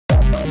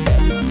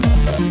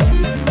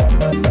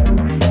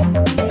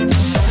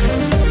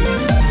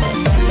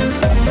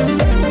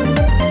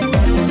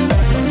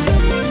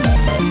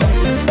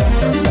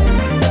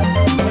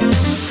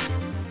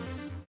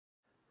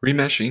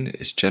Remeshing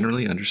is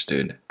generally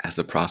understood as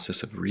the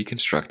process of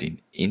reconstructing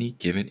any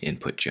given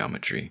input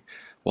geometry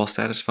while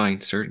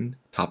satisfying certain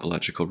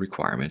topological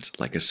requirements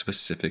like a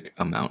specific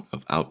amount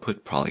of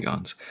output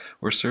polygons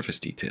or surface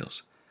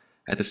details.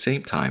 At the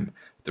same time,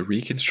 the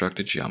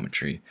reconstructed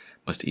geometry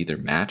must either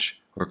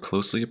match or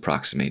closely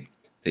approximate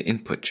the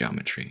input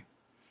geometry.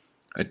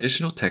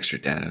 Additional texture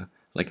data,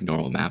 like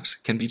normal maps,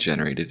 can be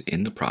generated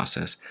in the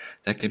process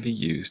that can be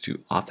used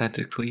to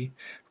authentically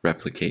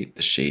replicate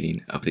the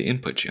shading of the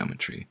input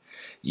geometry,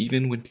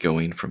 even when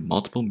going from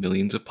multiple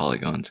millions of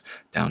polygons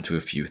down to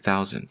a few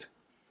thousand.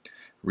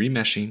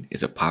 Remeshing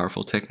is a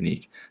powerful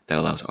technique that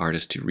allows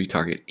artists to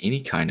retarget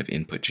any kind of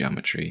input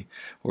geometry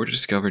or to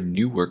discover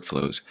new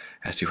workflows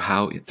as to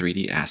how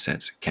 3D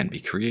assets can be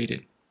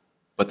created.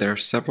 But there are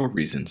several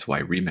reasons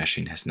why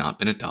remeshing has not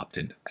been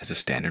adopted as a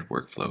standard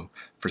workflow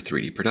for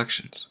 3D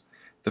productions.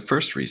 The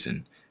first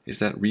reason is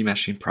that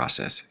remeshing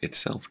process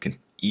itself can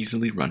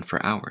easily run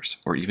for hours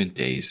or even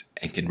days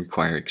and can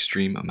require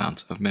extreme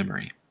amounts of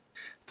memory.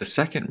 The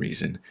second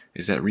reason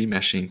is that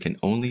remeshing can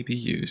only be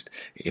used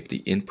if the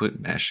input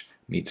mesh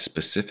meets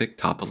specific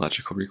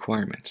topological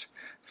requirements.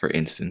 For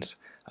instance,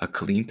 a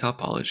clean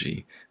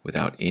topology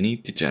without any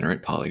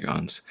degenerate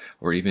polygons,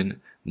 or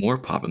even more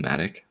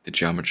problematic, the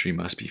geometry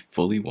must be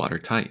fully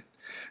watertight,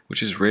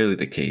 which is rarely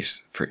the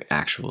case for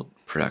actual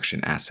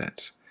production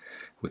assets.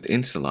 With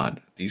InstaLOD,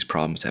 these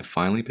problems have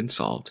finally been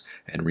solved,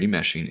 and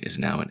remeshing is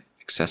now an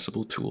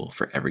accessible tool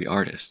for every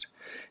artist.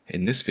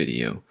 In this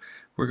video,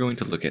 we're going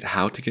to look at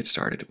how to get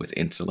started with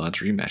InstaLOD's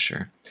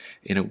remesher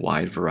in a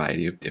wide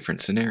variety of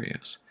different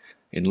scenarios.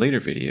 In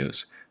later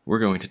videos, we're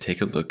going to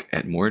take a look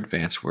at more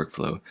advanced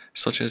workflow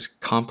such as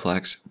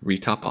complex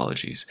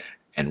retopologies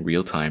and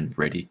real-time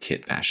ready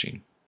kit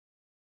bashing.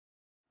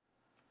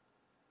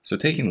 So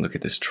taking a look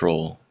at this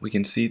troll, we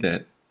can see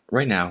that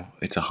right now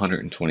it's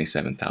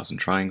 127,000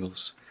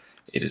 triangles.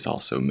 It is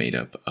also made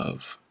up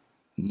of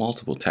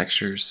multiple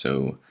textures,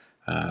 so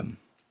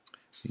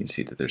you can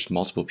see that there's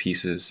multiple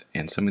pieces,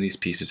 and some of these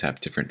pieces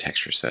have different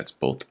texture sets,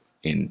 both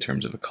in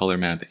terms of a color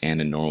map and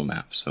a normal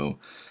map. So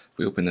if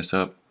we open this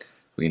up,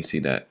 we can see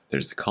that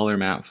there's the color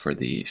map for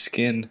the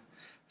skin,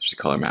 there's a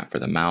color map for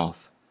the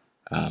mouth,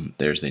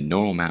 there's a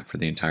normal map for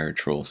the entire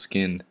troll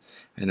skin,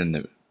 and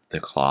then the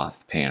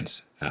cloth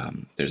pants,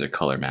 there's a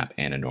color map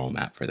and a normal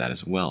map for that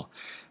as well.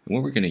 And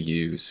what we're going to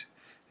use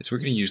is we're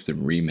going to use the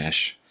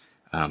remesh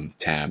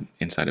tab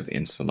inside of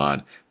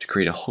InstaLOD to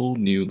create a whole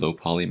new low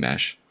poly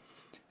mesh.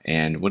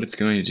 And what it's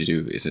going to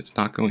do is it's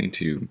not going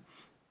to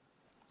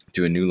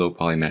do a new low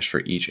poly mesh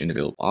for each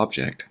individual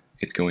object.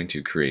 It's going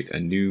to create a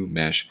new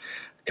mesh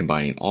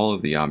combining all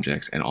of the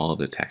objects and all of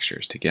the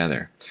textures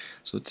together.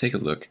 So let's take a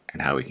look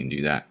at how we can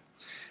do that.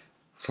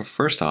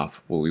 First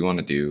off, what we want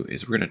to do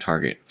is we're going to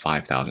target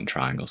 5,000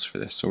 triangles for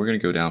this. So we're going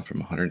to go down from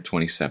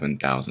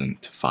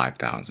 127,000 to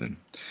 5,000.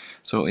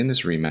 So in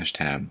this remesh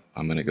tab,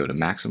 I'm going to go to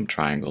maximum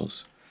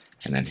triangles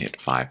and then hit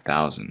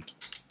 5,000.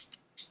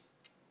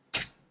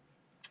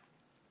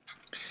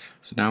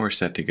 So now we're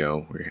set to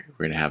go. We're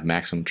going to have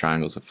maximum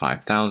triangles of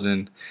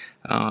 5,000,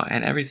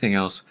 and everything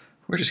else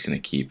we're just going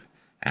to keep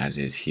as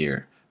is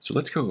here. So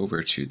let's go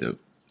over to the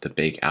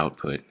bake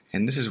output,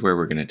 and this is where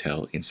we're going to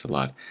tell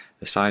InstaLOD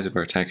the size of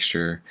our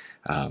texture,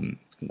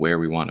 where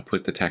we want to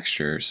put the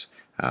textures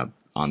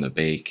on the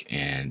bake,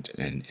 and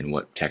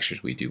what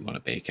textures we do want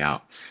to bake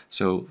out.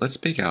 So let's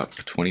bake out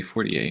a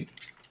 2048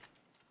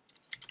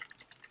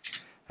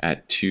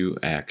 at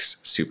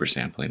 2x super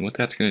sampling. What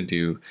that's going to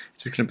do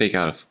is it's going to bake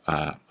out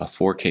a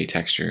 4K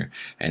texture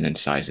and then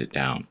size it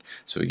down,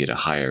 so we get a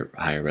higher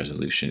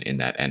resolution in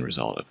that end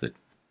result of the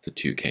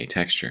 2K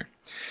texture.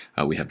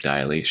 We have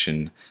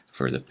dilation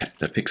for the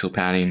pixel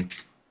padding,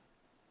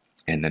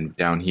 and then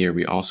down here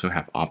we also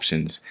have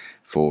options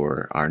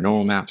for our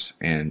normal maps,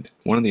 and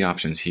one of the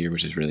options here,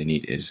 which is really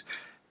neat, is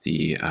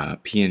the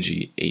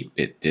PNG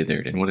 8-bit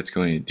dithered. And what it's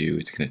going to do,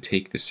 it's going to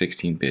take the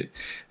 16-bit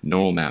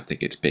normal map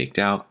that gets baked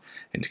out,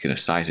 and it's going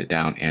to size it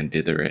down and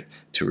dither it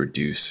to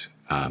reduce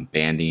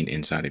banding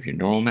inside of your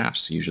normal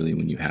maps. Usually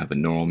when you have a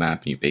normal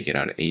map and you bake it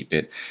out at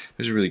 8-bit,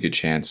 there's a really good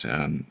chance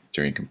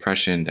during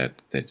compression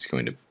that it's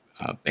going to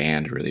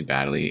band really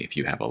badly if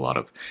you have a lot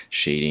of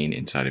shading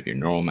inside of your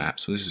normal map.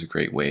 So this is a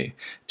great way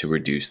to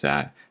reduce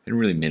that and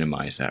really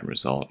minimize that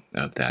result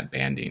of that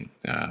banding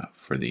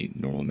for the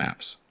normal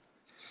maps.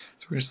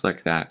 So we're going to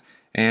select that,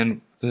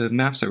 and the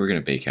maps that we're going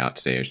to bake out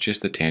today is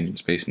just the tangent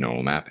space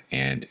normal map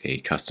and a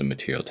custom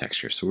material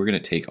texture. So we're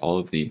going to take all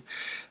of the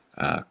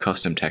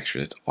custom texture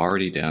that's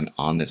already done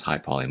on this high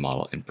poly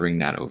model and bring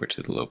that over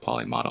to the low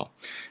poly model,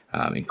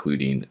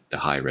 including the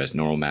high res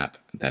normal map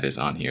that is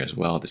on here as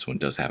well. This one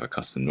does have a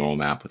custom normal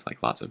map with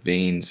like lots of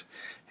veins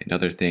and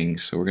other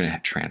things, so we're going to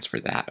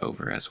transfer that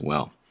over as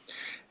well.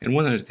 And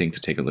one other thing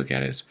to take a look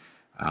at is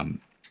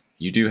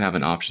you do have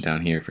an option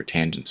down here for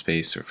tangent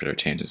space, or for our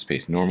tangent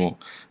space normal.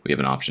 We have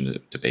an option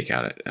to bake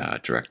out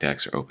at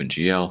DirectX or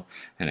OpenGL,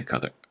 and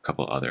a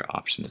couple other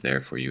options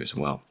there for you as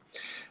well.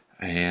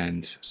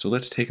 And so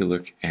let's take a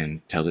look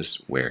and tell this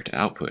where to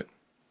output.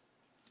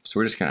 So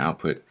we're just going to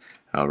output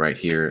right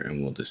here,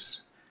 and we'll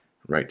just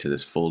right to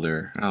this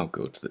folder. I'll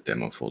go to the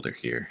demo folder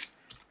here,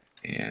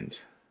 and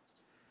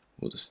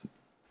we'll just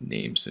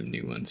name some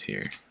new ones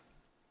here.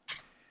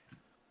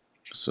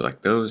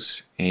 Select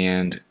those,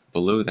 and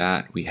below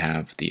that we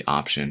have the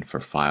option for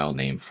file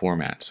name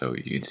format. So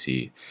you can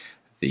see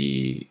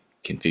the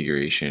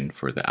configuration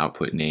for the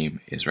output name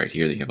is right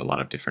here. You have a lot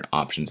of different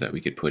options that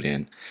we could put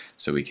in.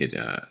 So we could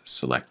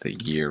select the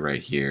year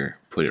right here,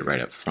 put it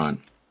right up front,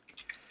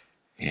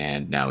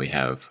 and now we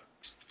have,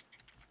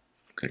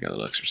 I got a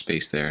little extra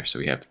space there, so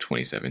we have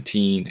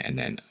 2017, and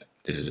then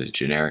this is a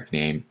generic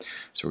name,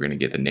 so we're going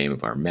to get the name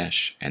of our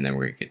mesh, and then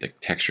we're going to get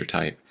the texture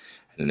type,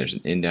 and then there's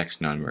an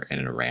index number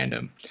and a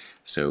random.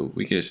 So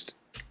we could just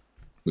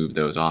move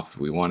those off if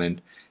we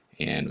wanted,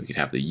 and we could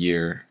have the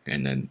year,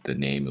 and then the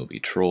name will be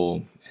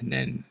troll, and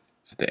then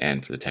at the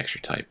end for the texture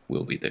type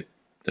will be the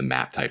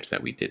map types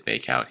that we did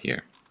bake out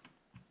here.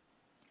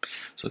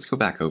 So let's go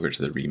back over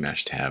to the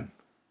remesh tab,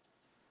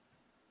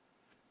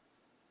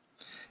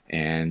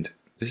 and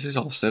this is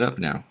all set up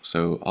now.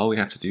 So all we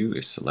have to do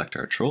is select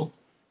our troll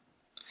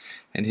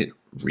and hit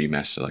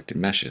remesh selected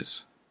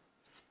meshes.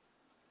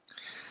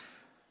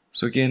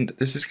 So again,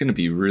 this is going to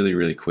be really,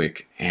 really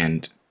quick,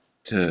 and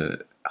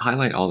to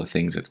highlight all the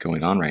things that's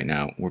going on right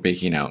now, we're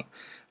baking out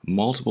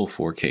multiple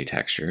 4K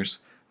textures.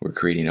 We're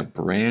creating a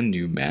brand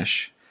new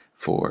mesh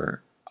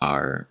for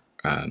our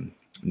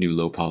new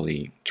low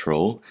poly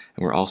troll,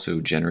 and we're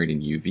also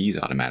generating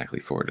UVs automatically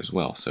for it as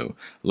well. So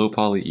low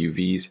poly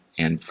UVs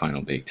and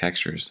final baked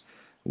textures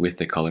with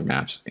the color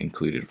maps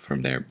included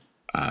from there,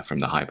 from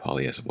the high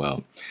poly as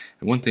well.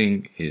 And one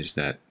thing is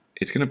that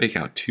it's going to bake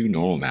out two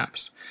normal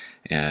maps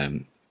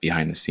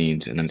behind the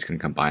scenes, and then it's going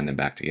to combine them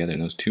back together.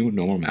 And those two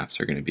normal maps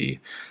are going to be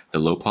the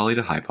low poly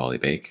to high poly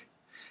bake,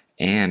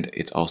 and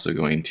it's also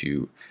going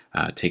to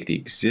take the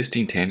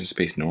existing tangent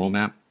space normal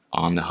map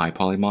on the high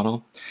poly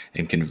model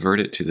and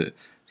convert the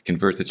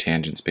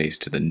tangent space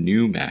to the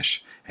new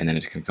mesh, and then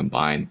it's going to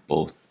combine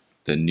both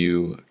the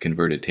new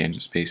converted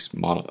tangent space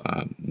model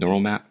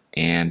normal map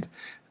and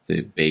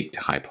the baked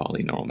high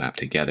poly normal map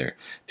together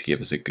to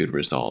give us a good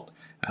result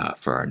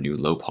for our new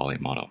low poly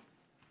model.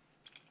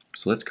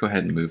 So let's go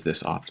ahead and move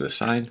this off to the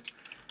side.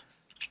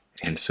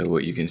 And so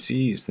what you can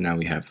see is that now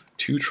we have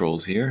two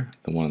trolls here.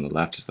 The one on the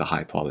left is the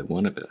high poly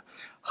one at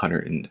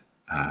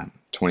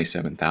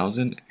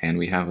 127,000, and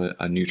we have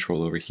a new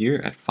troll over here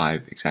at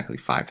exactly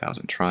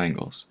 5,000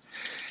 triangles.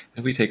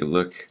 If we take a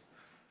look,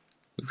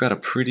 we've got a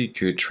pretty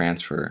good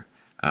transfer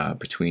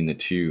between the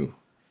two.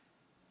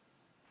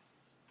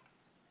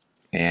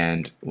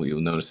 And what you'll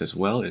notice as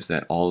well is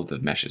that all of the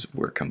meshes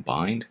were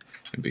combined,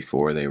 and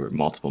before they were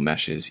multiple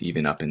meshes,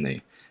 even up in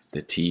the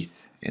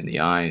teeth and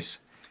the eyes,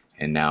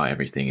 and now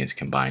everything is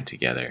combined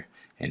together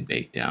and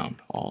baked down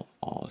all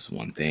as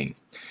one thing.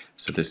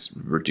 So this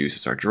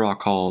reduces our draw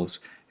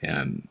calls,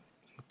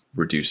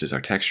 reduces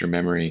our texture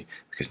memory,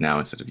 because now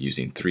instead of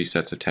using 3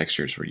 sets of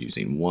textures, we're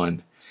using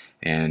 1,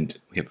 and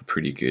we have a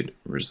pretty good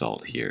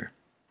result here.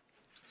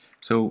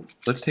 So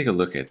let's take a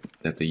look at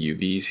the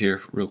UVs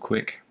here real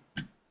quick.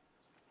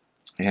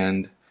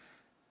 And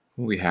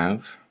what we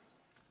have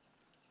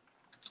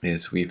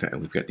is we've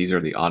got, these are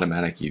the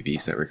automatic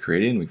UVs that we're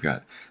creating. We've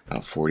got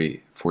about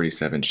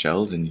 47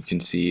 shells, and you can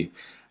see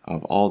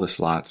of all the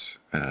slots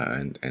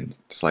and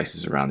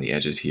slices around the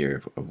edges here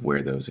of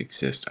where those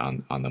exist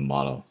on the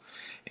model.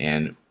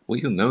 And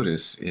what you'll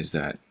notice is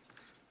that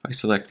if I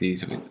select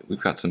these,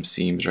 we've got some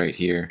seams right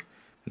here,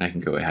 and I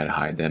can go ahead and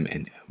hide them,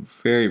 and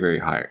very, very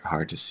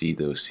hard to see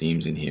those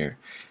seams in here.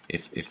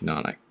 If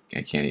not, I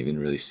can't even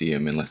really see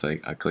them unless I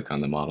click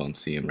on the model and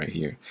see them right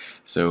here.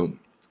 So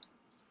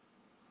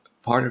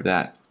part of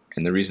that,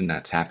 and the reason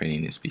that's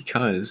happening, is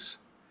because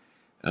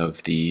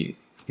of the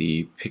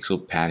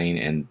pixel padding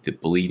and the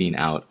bleeding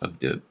out of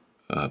the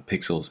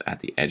pixels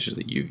at the edge of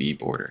the UV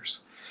borders.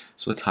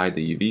 So let's hide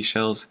the UV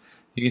shells.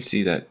 You can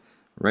see that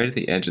right at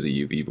the edge of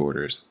the UV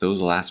borders,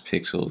 those last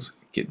pixels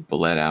get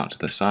bled out to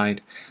the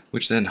side,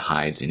 which then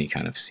hides any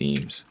kind of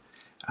seams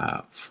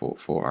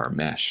for our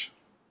mesh.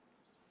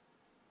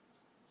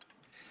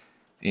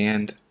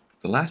 And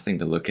the last thing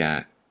to look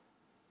at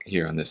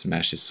here on this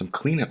mesh is some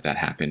cleanup that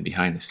happened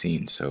behind the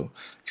scenes. So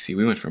see,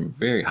 we went from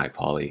very high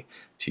poly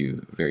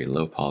to very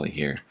low poly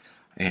here,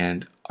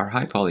 and our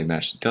high poly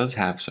mesh does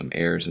have some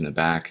errors in the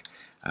back.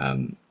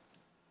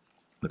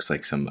 Looks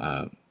like some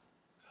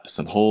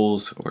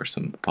holes or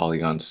some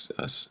polygons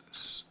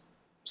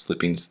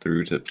slippings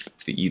through to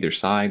either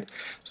side.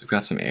 So we've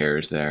got some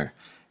errors there,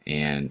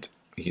 and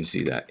you can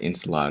see that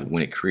InstaLOD,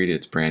 when it created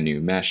its brand new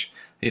mesh,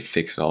 it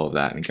fixed all of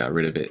that and got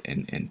rid of it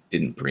and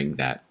didn't bring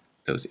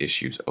those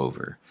issues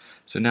over.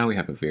 So now we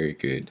have a very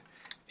good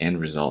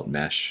end result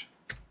mesh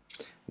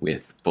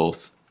with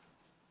both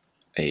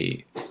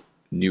a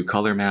new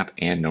color map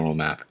and normal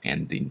map,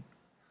 and the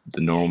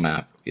normal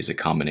map is a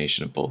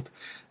combination of both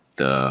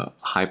the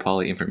high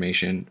poly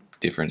information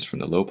difference from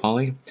the low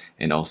poly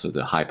and also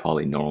the high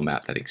poly normal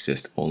map that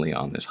exists only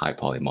on this high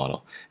poly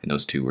model, and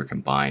those two were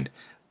combined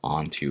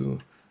onto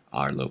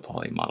our low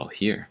poly model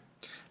here.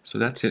 So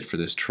that's it for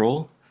this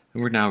troll,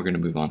 and we're now going to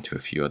move on to a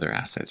few other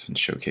assets and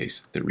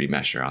showcase the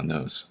remesher on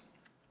those.